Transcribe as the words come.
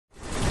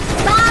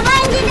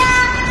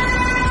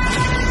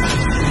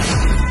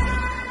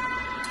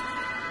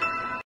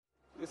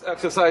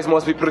Exercise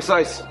must be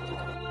precise.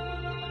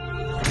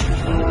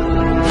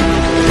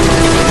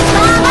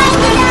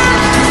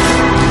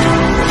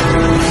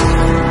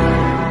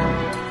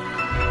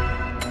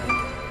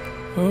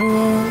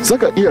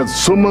 Zaka iya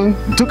soman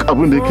duk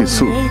abin da yake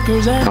so,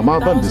 amma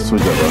ban da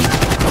soja ba.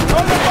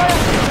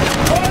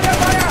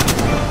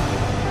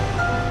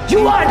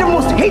 You are the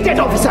most hated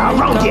officer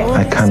around here.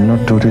 I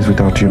cannot do this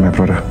without you, my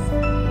brother.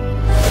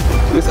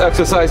 This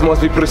exercise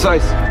must be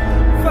precise.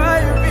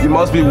 You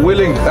must be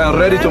willing and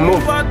ready to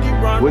move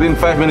within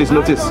 5 minutes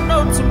notice.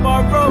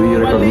 We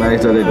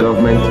recognize that the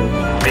government,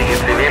 being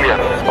civilian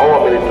or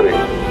military,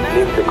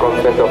 needs the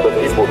consent of the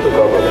people to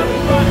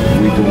govern.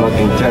 we do not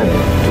intend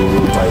to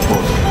rule by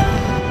force.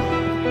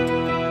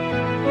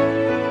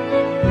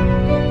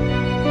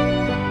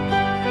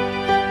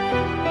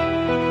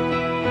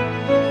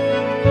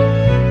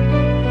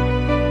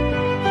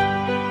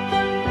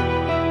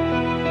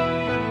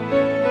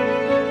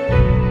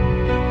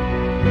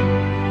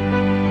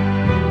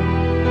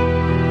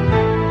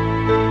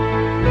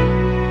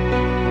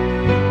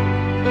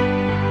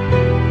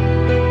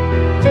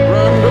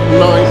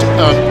 Night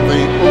at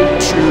the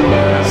O2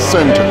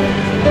 Center.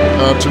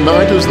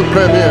 Tonight is the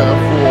premiere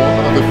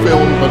for the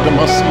film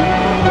Badamasi.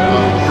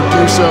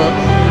 Producer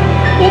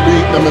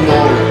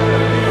Emelonye.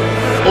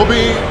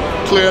 Obi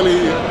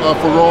clearly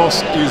for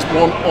us is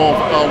one of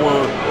our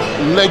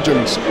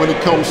legends when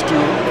it comes to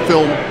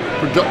film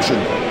production.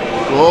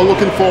 We're all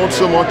looking forward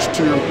so much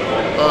to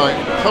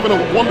having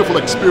a wonderful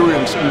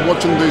experience in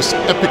watching this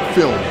epic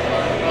film.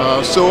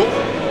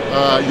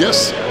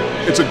 Yes,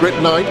 it's a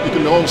great night. You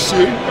can all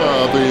see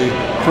the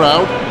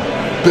crowd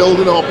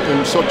building up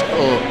in such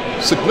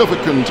a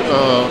significant,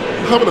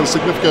 having a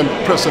significant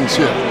presence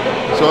here.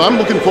 So I'm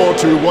looking forward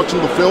to watching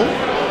the film,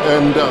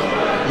 and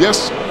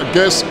yes, I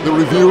guess the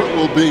review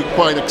will be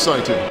quite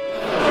exciting.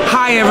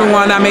 Hi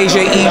everyone, I'm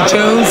Asia E.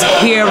 Jones,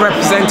 here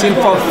representing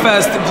for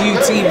First View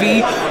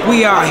TV.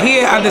 We are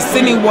here at the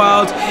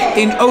Cineworld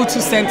in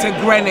O2 Center,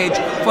 Greenwich,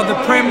 for the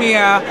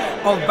premiere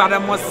of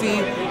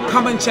Badamasi.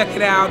 Come and check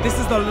it out. This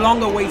is the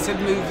long-awaited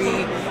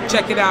movie.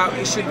 Check it out.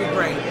 It should be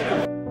great.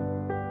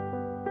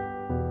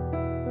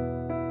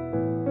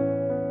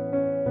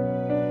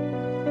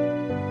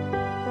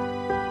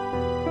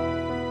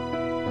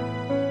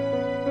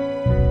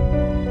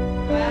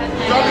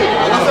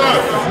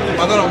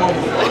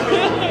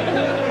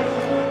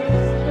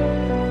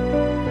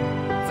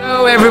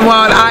 Hello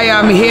everyone, I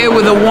am here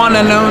with the one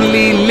and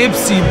only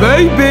Lipsy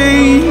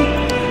Baby.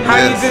 How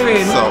you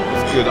doing? What's up?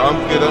 It's good. I'm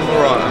good. I'm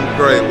alright. I'm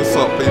great. What's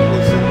up, people?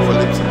 It's your boy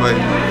Lipsy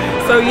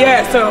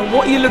Baby. So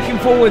what are you looking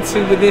forward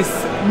to with this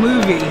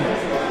movie?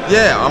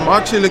 Yeah, I'm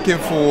actually looking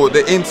for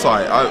the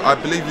insight. I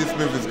believe this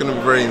movie is going to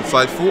be very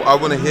insightful. I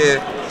want to hear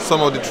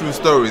some of the true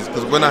stories,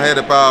 because when I heard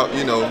about,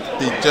 you know,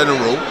 the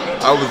general,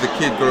 I was a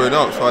kid growing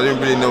up, so I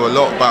didn't really know a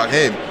lot about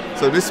him.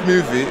 So this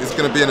movie is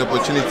going to be an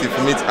opportunity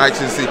for me to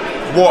actually see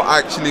what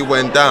actually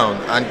went down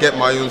and get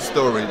my own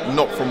story,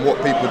 not from what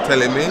people are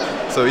telling me.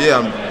 So yeah,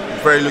 I'm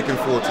very looking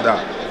forward to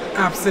that.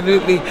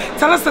 Absolutely.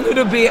 Tell us a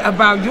little bit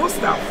about your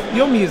stuff,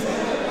 your music.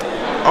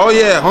 Oh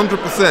yeah,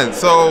 100%.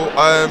 So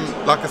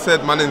like I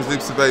said, my name is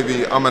Lipsy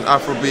Baby. I'm an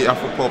Afrobeat,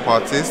 Afropop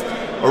artist.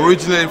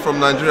 Originally from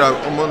Nigeria.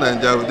 I'm on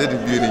Nigeria, we did the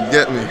building,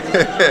 get me.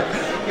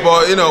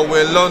 But you know,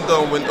 we're in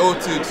London, we're in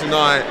O2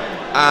 tonight,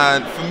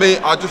 and for me,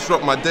 I just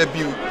dropped my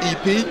debut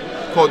EP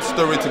called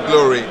Story to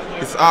Glory.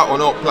 It's out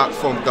on all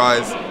platforms,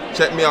 guys.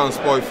 Check me out on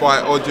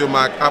Spotify,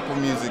 AudioMac, Apple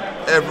Music,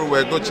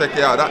 everywhere. Go check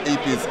it out. That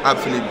EP is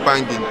absolutely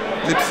banging.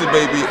 Lipsy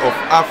Baby of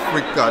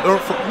Africa.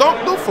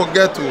 Don't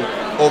forget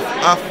of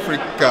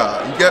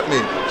Africa. You get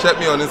me? Check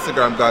me on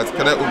Instagram, guys.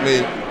 Connect with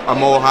me.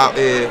 I'm all out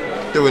here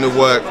doing the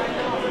work.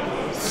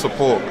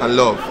 Support and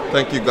love.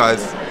 Thank you,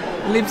 guys.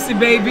 Lipsy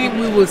Baby,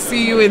 we will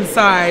see you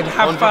inside.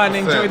 Have 100%. Fun,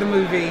 enjoy the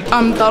movie.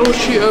 I'm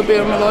Dalushi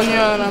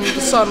Emelonye, and I'm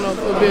the son of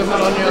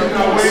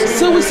Emelonye.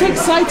 So we're so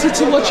excited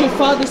to watch your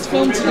father's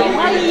film today.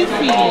 How are you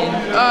feeling?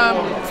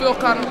 I feel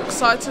kind of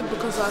excited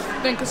because I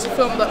think it's a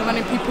film that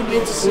many people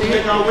need to see.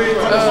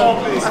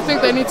 I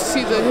think they need to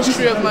see the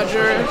history of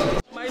Nigeria.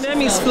 My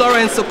name is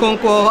Florence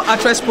Okonkwo,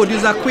 actress,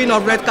 producer, queen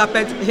of red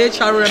carpet,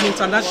 HRM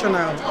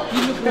International.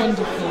 You look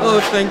wonderful.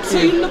 Oh, thank you. So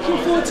you're looking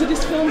forward to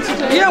this film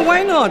today? Yeah,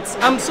 why not?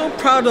 I'm so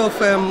proud of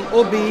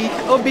Obi.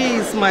 Obi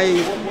is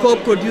my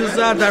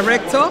co-producer,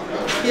 director.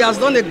 He has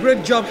done a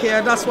great job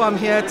here. That's why I'm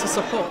here to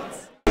support.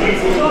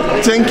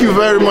 Thank you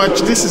very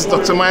much. This is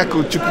Dr.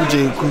 Michael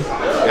Chukwujenku.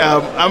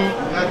 I'm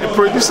a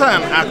producer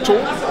and actor,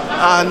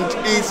 and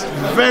it's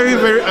very,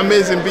 very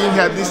amazing being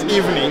here this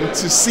evening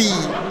to see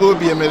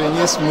Obi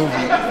Emelonye's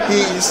movie.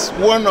 He is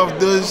one of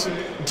those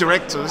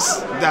directors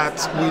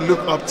that we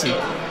look up to,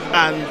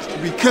 and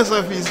because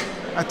of his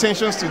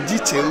attentions to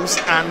details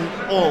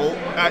and all,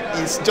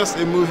 it's just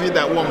a movie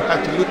that one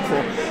had to look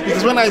for.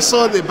 Because when I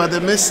saw the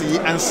Badamasi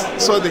and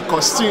saw the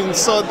costumes,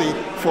 saw the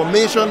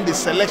formation, the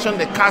selection,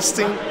 the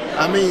casting,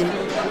 I mean,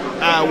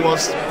 I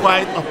was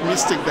quite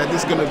optimistic that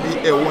this is going to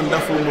be a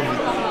wonderful movie.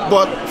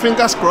 But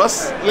fingers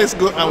crossed, let's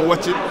go and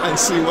watch it and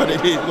see what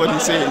it is, what he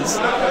says.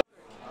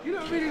 You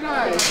look really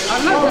nice.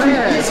 I love your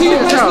hair. So you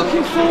guys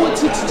looking forward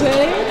to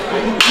today?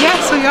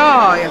 Yes, we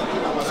are.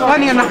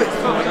 Funny enough,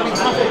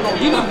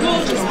 You look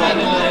gorgeous, by the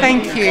way.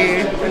 thank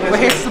you. We're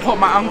here to support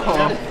my uncle.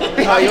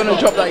 You want to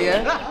drop that,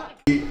 yeah?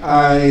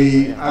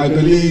 I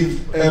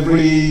believe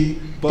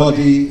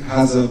everybody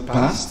has a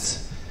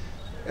past.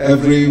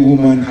 Every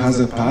woman has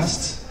a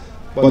past.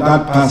 But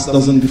that past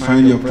doesn't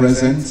define your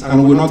present.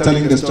 And we're not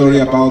telling the story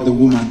about the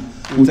woman.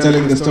 We're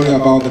telling the story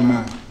about the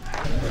man.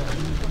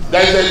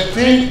 There's a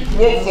thing,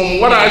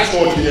 from what I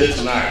saw here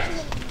tonight,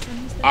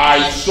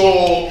 I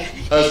saw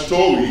a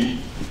story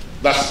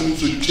that seems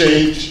to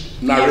change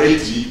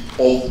narrative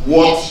of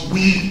what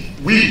we,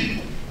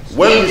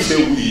 when we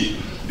say we,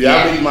 the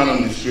average man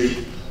on the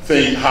street,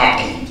 think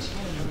happened.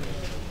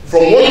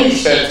 From what you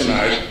said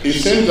tonight, it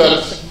seems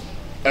that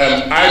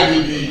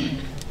IBB,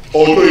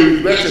 although he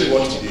regretted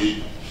what he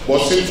did, but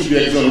seems to be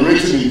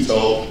exonerating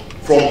himself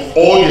from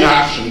all the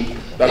action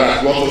that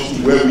has brought us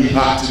to where we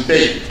are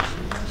today.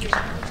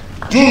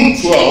 June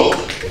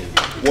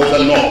 12th was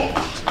a no,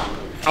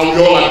 and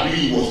we all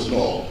agree it was a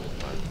no.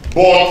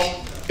 But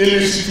in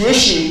the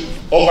situation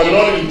of a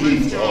no in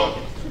June 12th,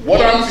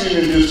 what I'm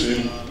seeing in this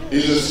thing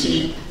is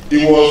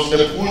it was a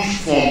push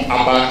from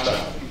Abacha.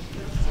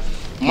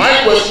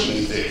 My question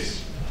is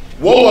this: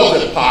 what was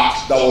the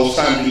pact that was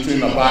signed between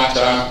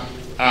Abacha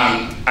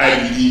and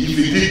IBD? If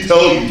he did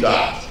tell you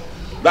that,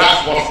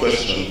 that's one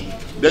question.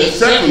 Then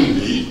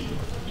secondly,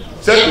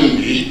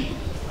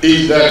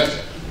 is that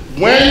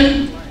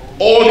when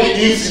all the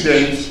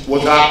incidents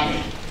was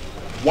happening,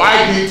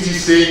 why didn't he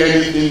say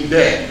anything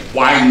then?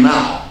 Why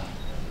now?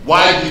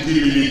 Why did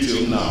he leave it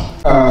till now?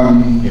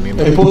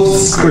 A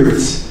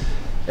postscript,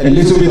 a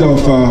little bit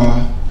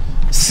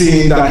of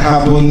scene that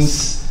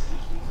happens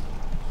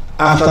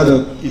after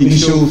the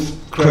initial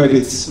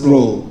credits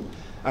roll.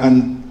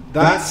 And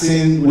that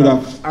scene would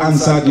have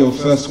answered your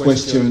first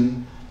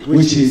question,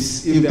 which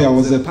is if there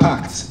was a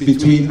pact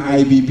between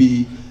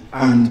IBB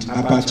and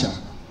Abacha.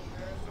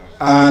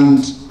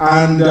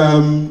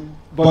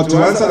 But to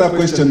answer that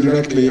question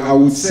directly, I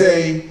would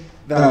say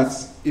that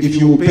if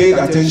you paid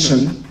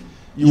attention,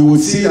 you would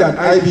see that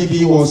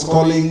IBB was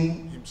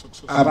calling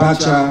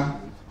Abacha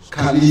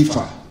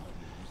Khalifa.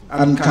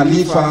 And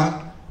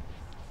Khalifa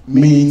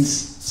means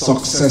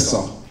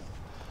successor.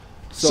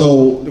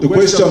 So the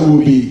question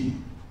would be,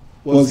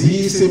 was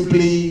he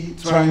simply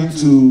trying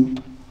to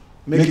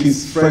make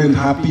his friend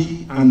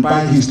happy and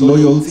buy his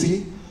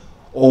loyalty?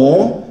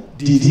 Or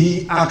did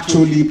he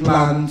actually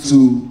plan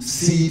to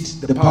cede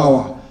the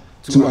power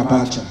to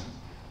Abacha?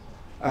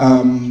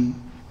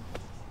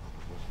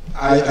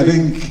 I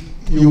think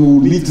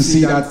you need to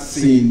see that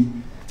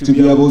scene to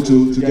be able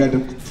to get the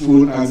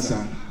full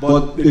answer.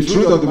 But the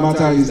truth of the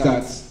matter is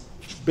that,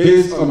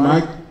 based on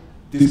my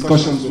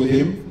discussions with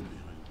him,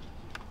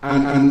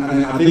 and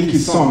I think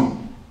his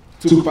son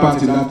took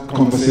part in that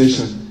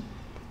conversation,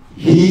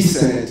 he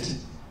said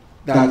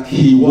that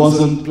he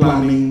wasn't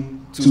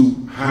planning to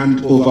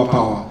hand over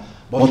power.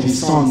 But his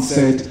son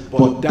said,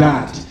 but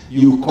Dad,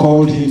 you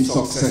called him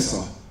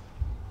successor.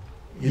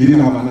 He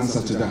didn't have an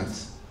answer to that.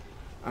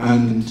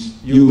 And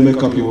you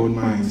make up your own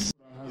minds.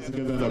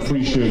 I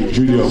appreciate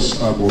Julius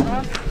Agbo.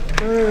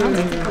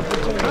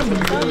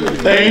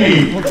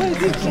 Thank you.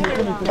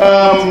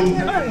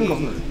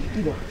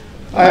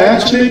 I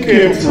actually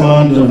came to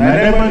London. I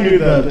never knew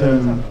that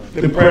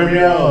the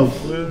premiere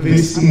of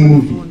this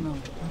movie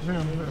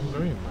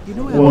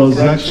was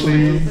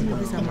actually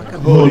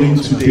holding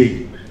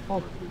today.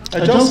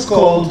 I just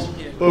called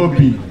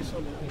Obi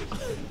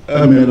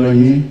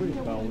Emelonye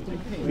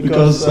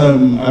because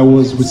I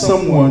was with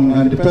someone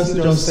and the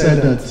person just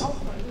said that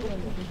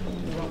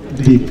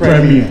the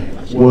premiere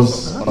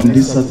was on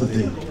this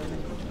Saturday.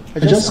 I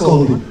just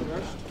called him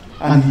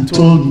and he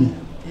told me,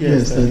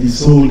 yes, that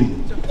he's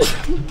holding.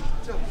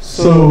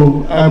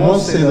 So I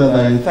must say that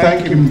I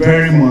thank him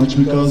very much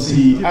because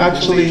he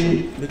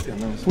actually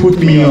put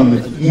me on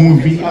the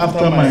movie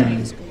after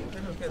my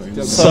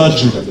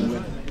surgery.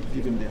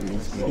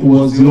 He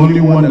was the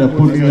only one that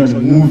put me on the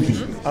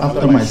movie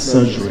after my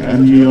surgery,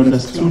 and he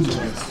understood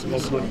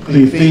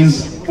the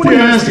things. Put your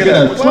hands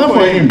together. Clap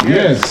for him.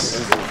 Yes.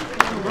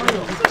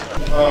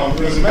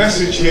 There's a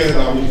message here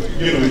that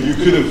you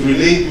could have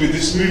relayed with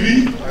this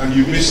movie, and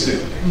you missed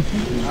it.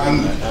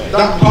 And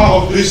that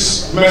part of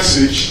this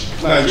message,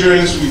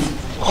 Nigerians, we've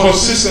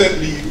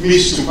consistently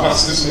missed to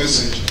pass this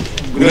message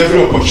with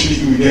every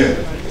opportunity we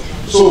get.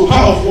 So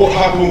part of what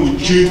happened with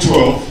June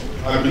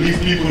 12th, I believe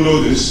people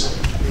know this,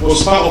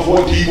 was part of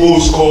what the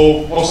Igbos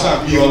call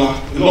Osa Biola.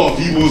 A lot of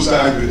Igbos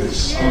died with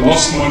this and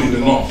lost money in the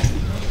north.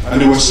 And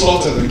they were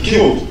slaughtered and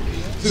killed.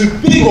 It's a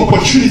big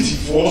opportunity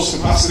for us to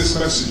pass this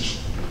message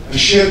and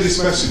share this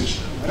message.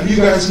 And you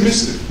guys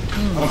missed it.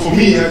 And for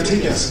me, I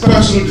take it as a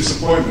personal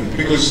disappointment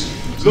because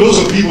those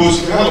of Igbos,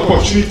 if you had the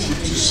opportunity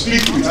to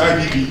speak with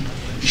IBB,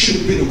 it should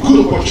have been a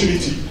good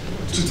opportunity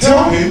to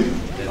tell him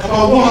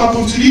about what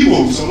happened to the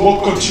Igbos and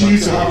what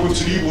continues to happen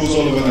to the Igbos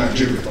all over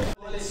Nigeria.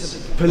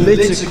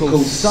 Political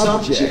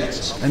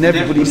subject, and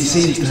everybody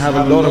seems to have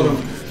a lot of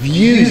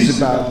views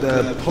about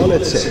the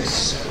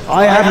politics.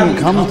 I haven't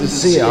come to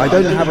see it. I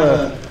don't have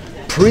a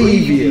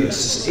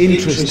previous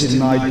interest in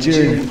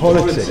Nigerian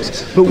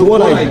politics, but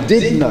what I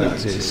did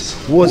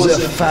notice was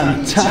a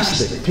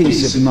fantastic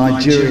piece of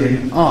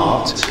Nigerian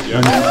art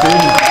and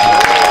film.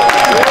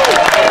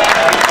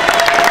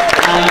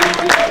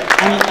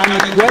 And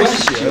the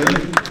question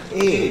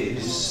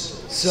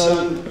is,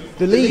 so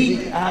the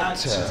lead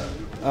actor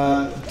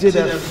did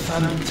a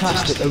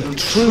fantastic, a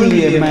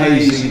truly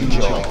amazing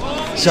job.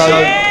 So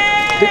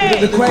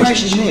the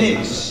question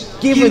is,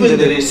 given that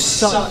it's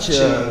such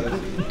a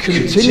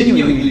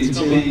continuing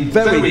to be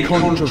very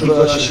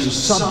controversial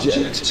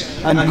subject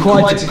and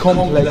quite a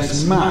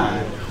complex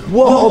man,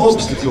 what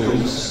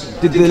obstacles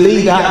did the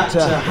lead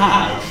actor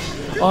have,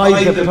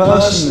 either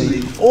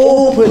personally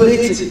or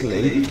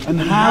politically, and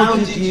how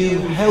did you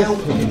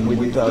help him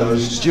with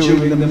those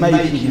during the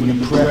making and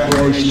the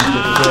preparation of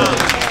the film?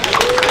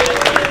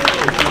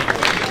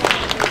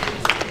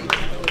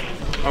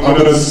 I'm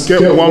going to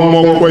get one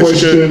more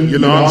question.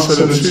 You'll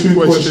answer the two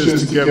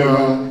questions together,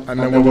 and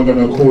then we're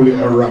going to call it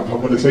a wrap.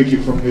 I'm going to take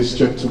it from this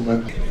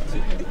gentleman.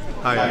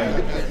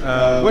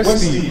 Hi. Where's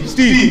Steve?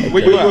 Steve,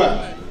 where you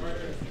at?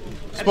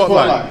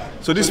 Spotlight.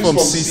 So this from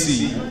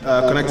CC,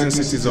 Connecting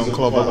Cities on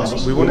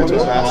Clubhouse. We wanted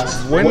to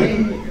ask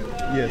when.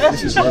 Yes,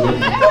 this is really.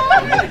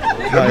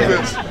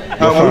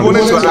 We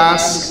wanted to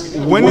ask,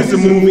 when is the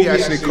movie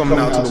actually coming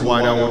out to the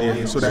wider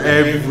audience so that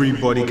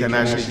everybody can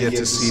actually get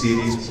to see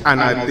it?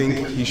 And I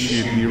think he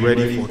should be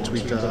ready for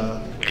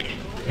Twitter.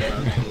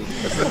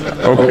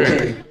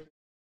 Okay.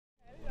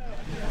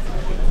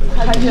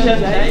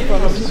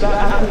 From South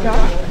Africa.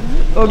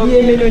 Obi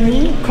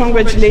Emelonye,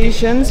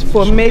 congratulations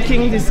for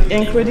making this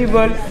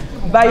incredible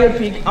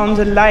biopic on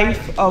the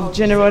life of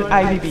General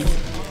IBB.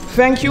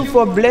 Thank you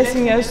for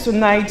blessing us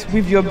tonight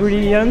with your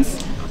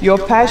brilliance, your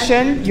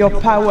passion, your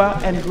power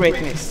and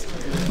greatness.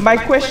 My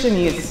question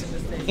is,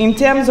 in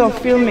terms of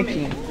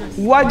filmmaking,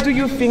 what do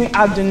you think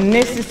are the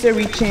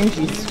necessary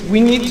changes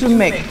we need to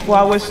make for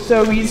our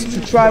stories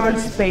to travel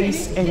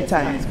space and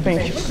time?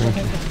 Thank you.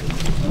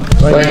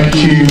 Thank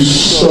you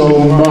so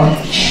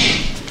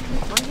much.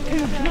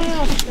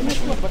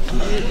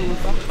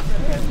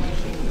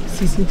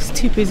 It's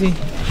too busy.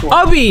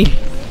 Obi!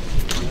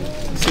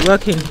 It's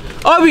working.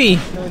 Obi!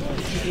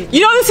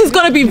 You know this is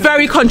going to be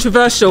very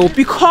controversial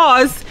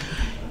because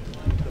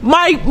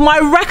my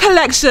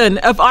recollection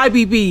of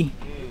IBB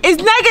is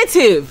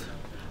negative.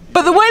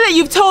 But the way that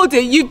you've told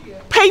it, you've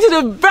painted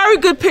a very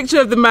good picture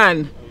of the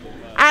man.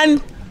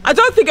 And I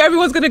don't think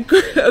everyone's going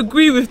to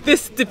agree with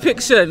this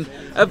depiction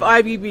of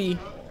IBB.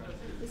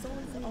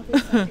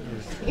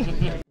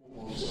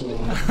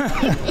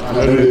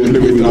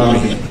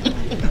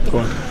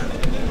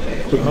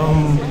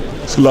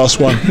 It's the last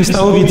one. Mr.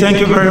 Obi, thank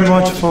you very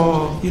much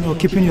for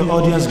keeping your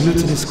audience glued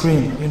to the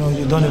screen.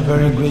 You've done a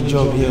very great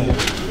job here.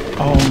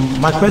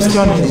 My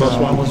question is,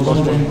 I was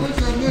wondering,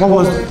 what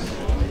was?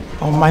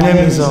 My name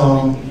is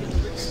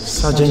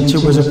Sergeant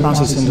Chibueze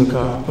Francis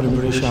Induka,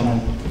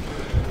 Liberation.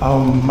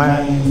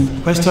 My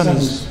question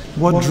is,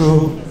 what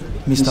drove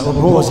Mr. Obi?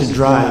 What was the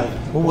drive?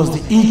 What was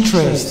the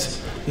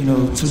interest,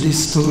 to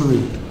this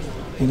story?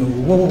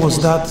 What was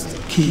that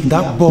key,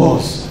 that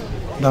buzz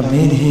that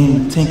made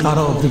him think out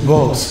of the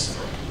box?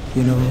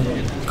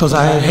 Because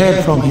I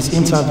heard from his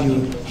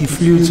interview, he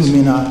flew to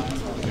Mina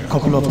a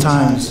couple of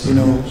times.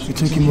 It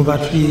took him over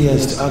 3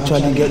 years to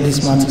actually get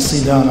this man to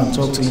sit down and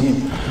talk to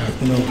him.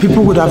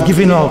 People would have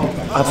given up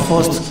at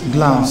first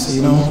glance,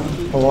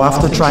 or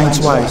after trying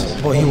twice,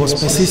 but he was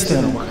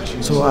persistent.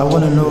 So I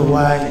want to know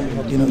why,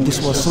 this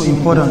was so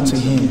important to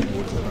him.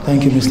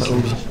 Thank you, Mr.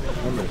 Obi.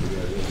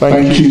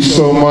 Thank you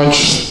so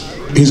much.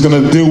 He's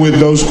going to deal with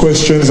those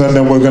questions and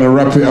then we're going to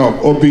wrap it up.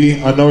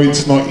 Obi, I know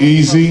it's not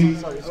easy.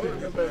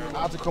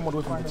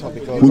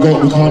 We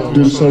can't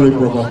do, sorry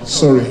brother,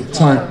 sorry,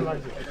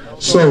 time.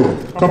 So,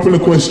 a couple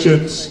of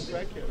questions.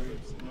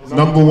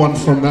 Number one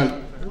from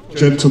that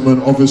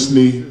gentleman,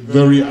 obviously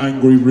very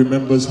angry,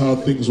 remembers how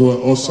things were,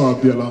 Osa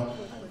Biela.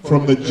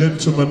 From the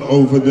gentleman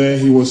over there,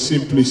 he was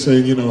simply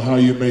saying, how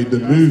you made the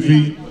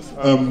movie.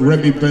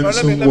 Remy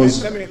Benson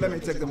was... Let me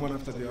take them one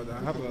after the other.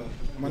 I have a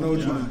old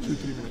man,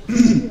 2-3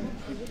 minutes.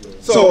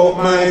 So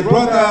my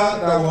brother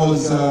that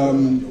was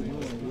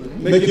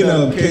making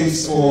a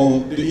case for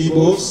the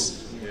Igbos,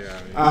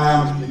 I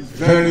am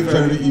very,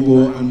 very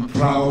Igbo and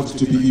proud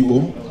to be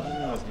Igbo.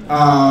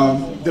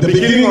 The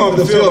beginning of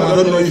the film, I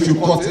don't know if you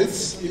caught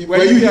it.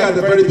 Were you here at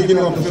the very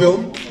beginning of the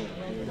film?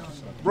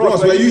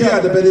 Bros, were you here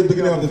at the very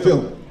beginning of the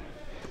film?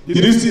 Did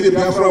you see the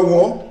Biafra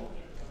War?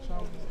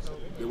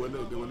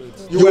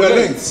 You were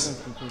late.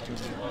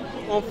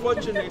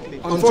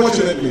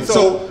 Unfortunately.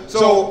 So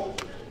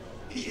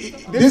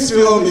this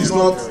film is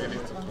not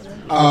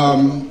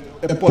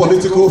a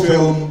political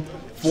film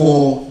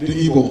for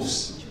the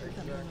Igbos.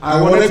 I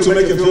wanted to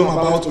make a film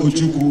about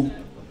Ojukwu,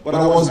 but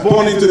I was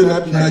born into the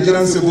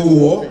Nigerian Civil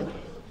War,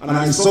 and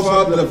I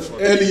suffered the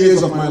early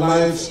years of my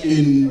life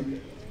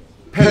in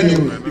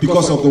penury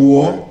because of the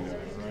war,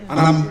 and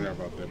I'm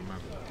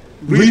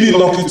really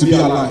lucky to be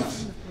alive.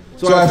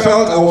 So I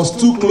felt I was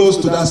too close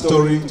to that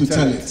story to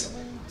tell it.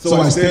 So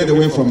I stayed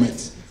away from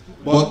it.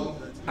 But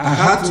I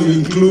had to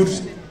include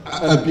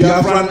a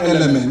Biafran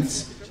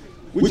element,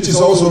 which is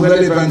also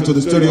relevant to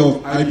the story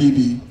of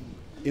IBB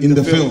in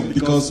the film,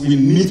 because we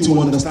need to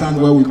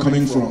understand where we're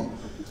coming from.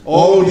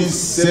 All this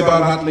saber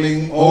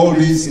rattling, all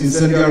this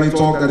incendiary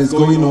talk that is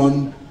going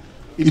on,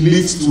 it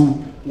leads to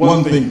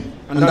one thing,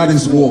 and that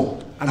is war.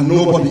 And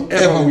nobody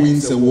ever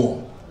wins a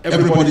war.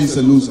 Everybody is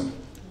a loser.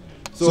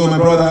 So my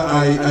brother,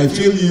 I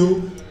feel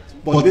you,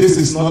 but this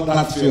is not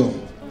that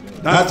film.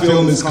 That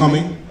film is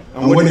coming,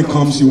 and when it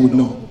comes, you would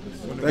know.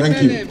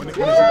 Thank you.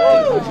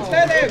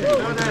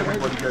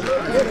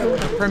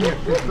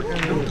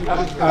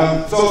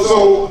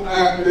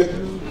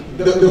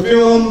 The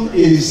film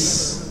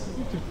is,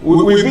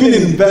 we've been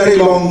in very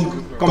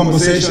long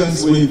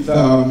conversations with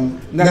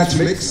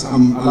Netflix,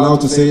 I'm allowed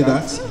to say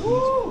that.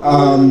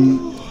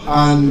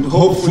 And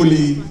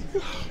hopefully,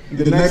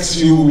 the next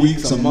few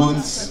weeks or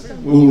months,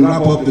 we'll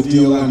wrap up the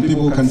deal and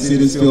people can see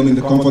this film in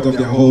the comfort of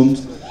their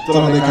homes, so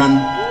that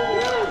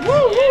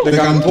they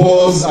can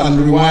pause and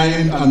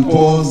rewind and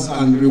pause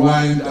and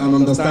rewind and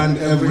understand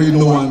every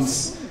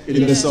nuance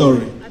in the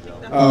story.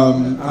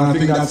 And I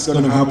think that's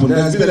going to happen.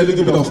 There's been a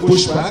little bit of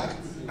pushback,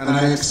 and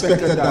I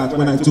expected that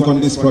when I took on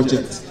this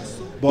project.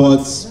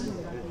 But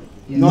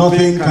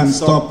nothing can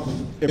stop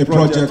a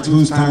project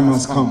whose time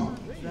has come.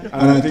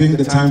 And I think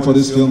the time for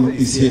this film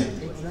is here.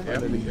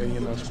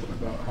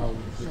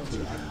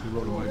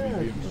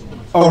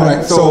 All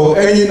right, so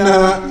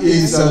Enyina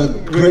is a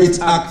great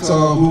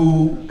actor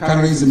who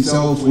carries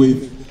himself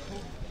with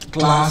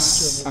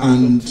class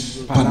and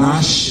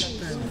panache,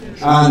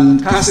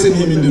 and casting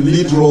him in the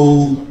lead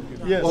role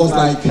was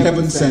like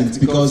heaven sent,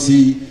 because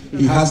he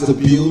has the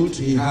build,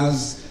 he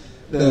has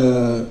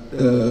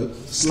the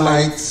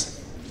slight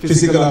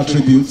physical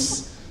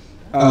attributes,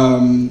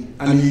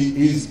 and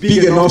he's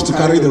big enough to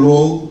carry the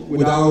role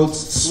without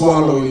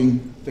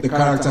swallowing the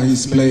character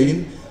he's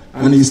playing,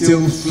 and he's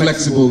still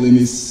flexible in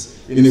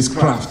his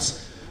craft.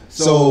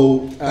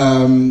 So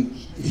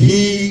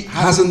he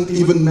hasn't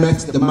even met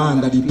the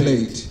man that he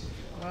played.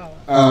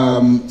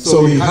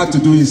 So he had to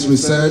do his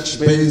research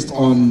based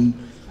on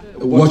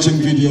watching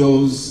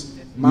videos,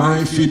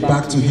 my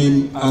feedback to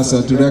him as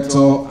a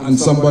director and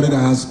somebody that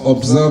has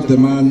observed the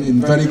man in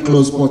very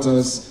close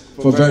quarters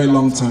for a very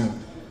long time.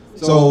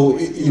 So,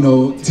 you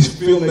know,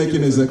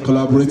 filmmaking is a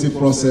collaborative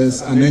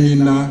process, and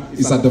Enyina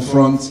is at the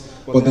front,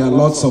 but there are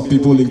lots of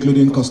people,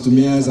 including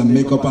costumiers and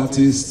makeup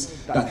artists,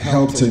 that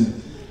helped him.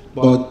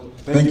 But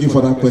thank you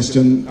for that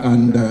question,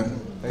 and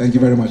thank you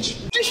very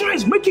much. Judiciary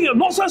is making a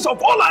nonsense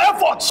of all our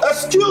efforts.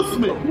 Excuse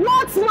me.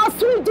 What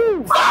must we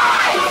do?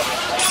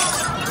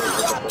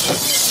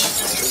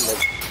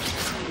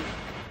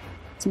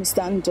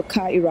 Mr.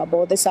 Ndoka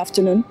Irabo this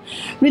afternoon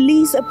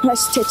released a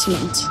press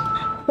statement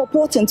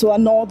purporting to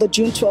annul the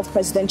June 12th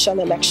presidential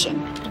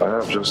election. I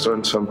have just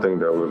done something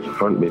that will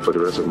haunt me for the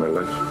rest of my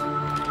life.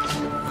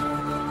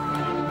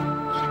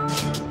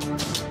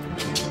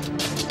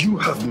 You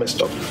have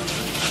messed up.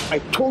 I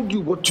told you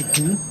what to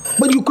do,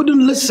 but you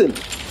couldn't listen.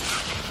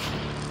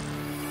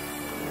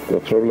 The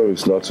problem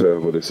is not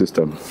with the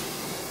system.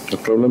 The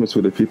problem is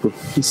with the people.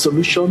 The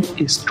solution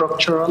is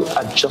structural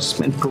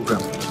adjustment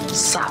program.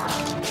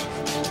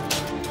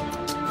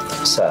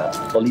 Sir,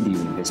 only the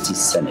University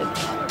Senate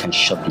can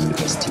shut the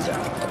university down.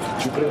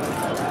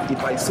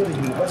 If I say the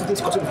university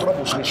is causing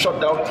trouble should be shut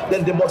down,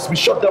 then they must be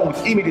shut down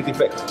with immediate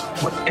effect.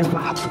 Whatever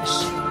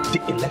happens, the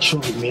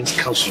election remains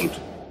cancelled.